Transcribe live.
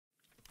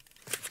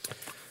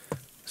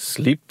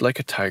Sleep like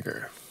a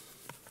tiger.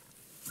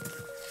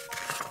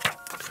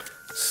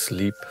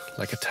 Sleep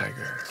like a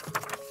tiger.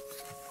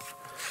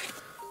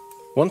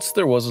 Once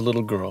there was a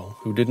little girl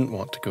who didn't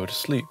want to go to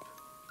sleep,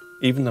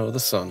 even though the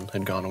sun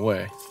had gone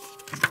away.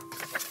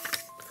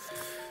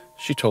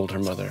 She told her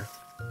mother,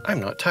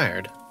 "I'm not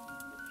tired."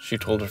 She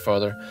told her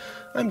father,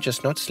 "I'm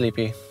just not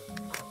sleepy."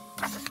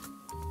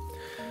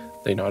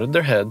 They nodded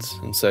their heads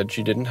and said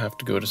she didn't have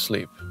to go to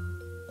sleep,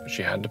 but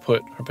she had to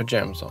put her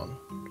pajamas on.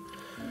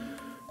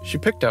 She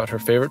picked out her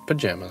favorite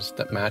pajamas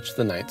that matched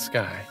the night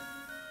sky.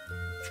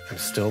 "I'm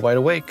still wide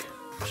awake,"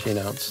 she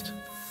announced.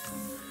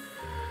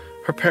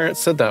 Her parents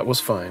said that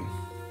was fine,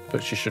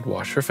 but she should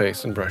wash her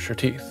face and brush her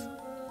teeth.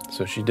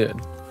 So she did.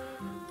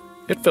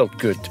 It felt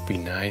good to be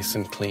nice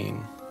and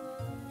clean.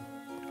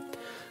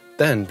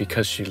 Then,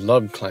 because she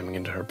loved climbing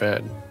into her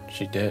bed,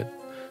 she did,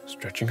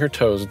 stretching her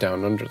toes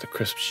down under the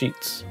crisp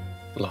sheets,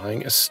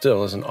 lying as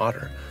still as an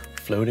otter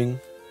floating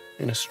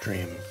in a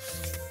stream.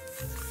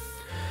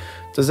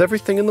 "Does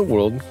everything in the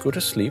world go to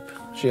sleep?"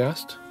 she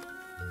asked.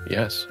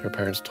 "Yes," her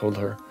parents told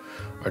her.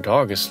 "Our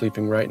dog is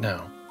sleeping right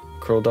now,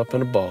 curled up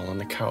in a ball on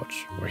the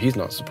couch where he's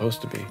not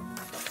supposed to be.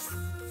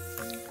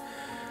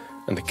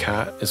 And the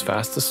cat is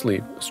fast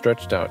asleep,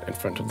 stretched out in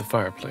front of the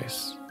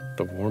fireplace,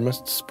 the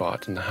warmest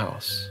spot in the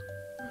house."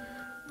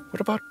 "What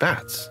about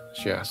bats?"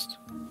 she asked.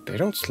 "They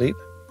don't sleep."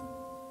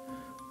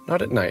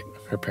 "Not at night,"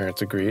 her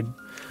parents agreed,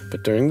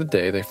 "but during the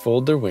day they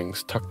fold their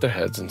wings, tuck their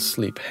heads, and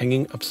sleep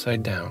hanging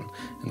upside down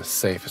in the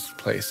safest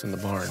place in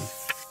the barn."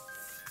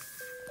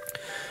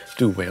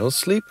 "Do whales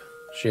sleep?"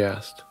 she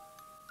asked.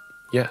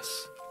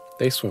 "Yes,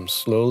 they swim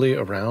slowly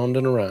around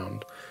and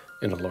around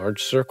in a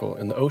large circle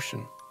in the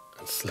ocean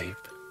and sleep."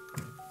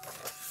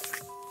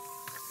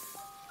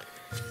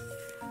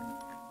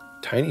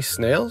 "Tiny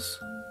snails?"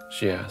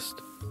 she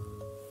asked.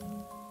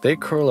 "They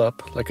curl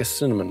up like a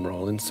cinnamon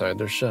roll inside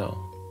their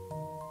shell."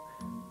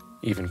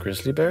 "Even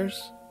grizzly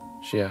bears?"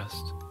 she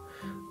asked.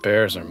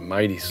 "Bears are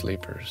mighty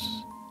sleepers.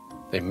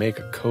 They make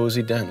a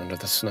cozy den under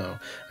the snow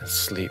and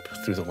sleep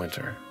through the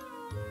winter."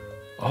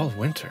 "All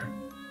winter?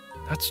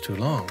 That's too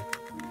long,"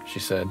 she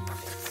said.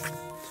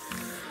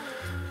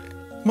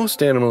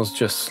 "Most animals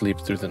just sleep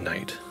through the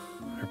night,"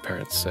 her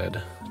parents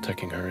said,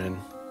 tucking her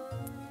in.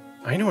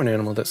 "I know an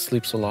animal that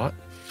sleeps a lot,"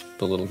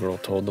 the little girl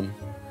told them.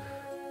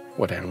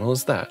 "What animal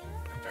is that?"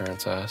 her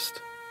parents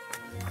asked.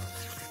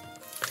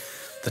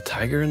 "The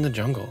tiger in the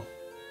jungle.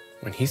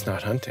 When he's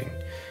not hunting,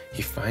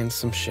 he finds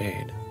some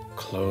shade,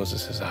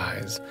 closes his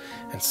eyes,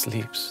 and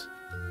sleeps.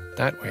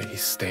 That way he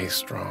stays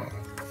strong."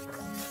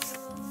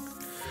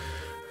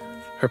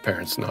 Her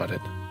parents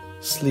nodded.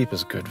 Sleep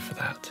is good for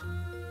that.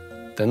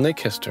 Then they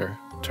kissed her,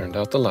 turned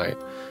out the light,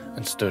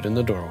 and stood in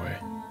the doorway.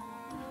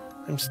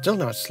 "I'm still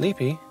not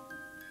sleepy,"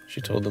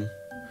 she told them.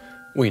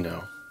 "We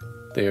know,"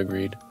 they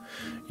agreed.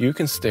 "You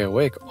can stay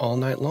awake all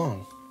night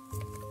long."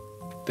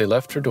 They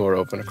left her door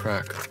open a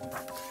crack.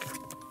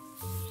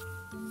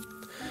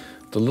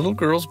 The little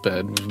girl's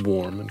bed was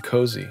warm and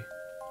cozy,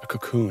 a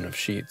cocoon of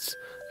sheets,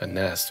 a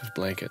nest of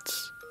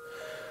blankets.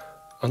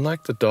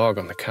 Unlike the dog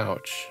on the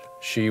couch,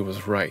 she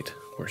was right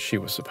where she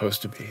was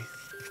supposed to be.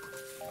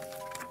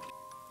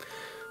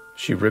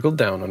 She wriggled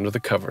down under the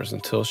covers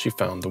until she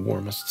found the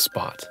warmest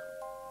spot,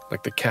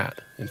 like the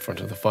cat in front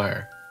of the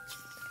fire.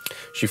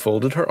 She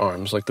folded her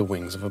arms like the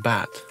wings of a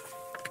bat.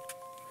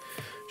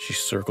 She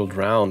circled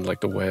round like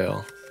the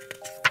whale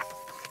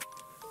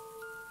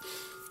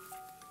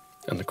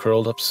and the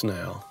curled-up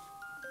snail.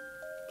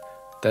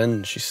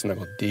 Then she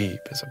snuggled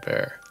deep as a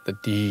bear, the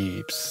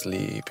deep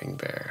sleeping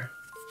bear.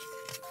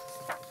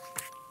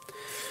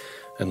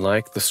 And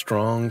like the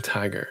strong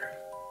tiger,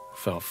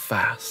 fell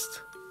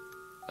fast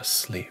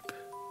asleep.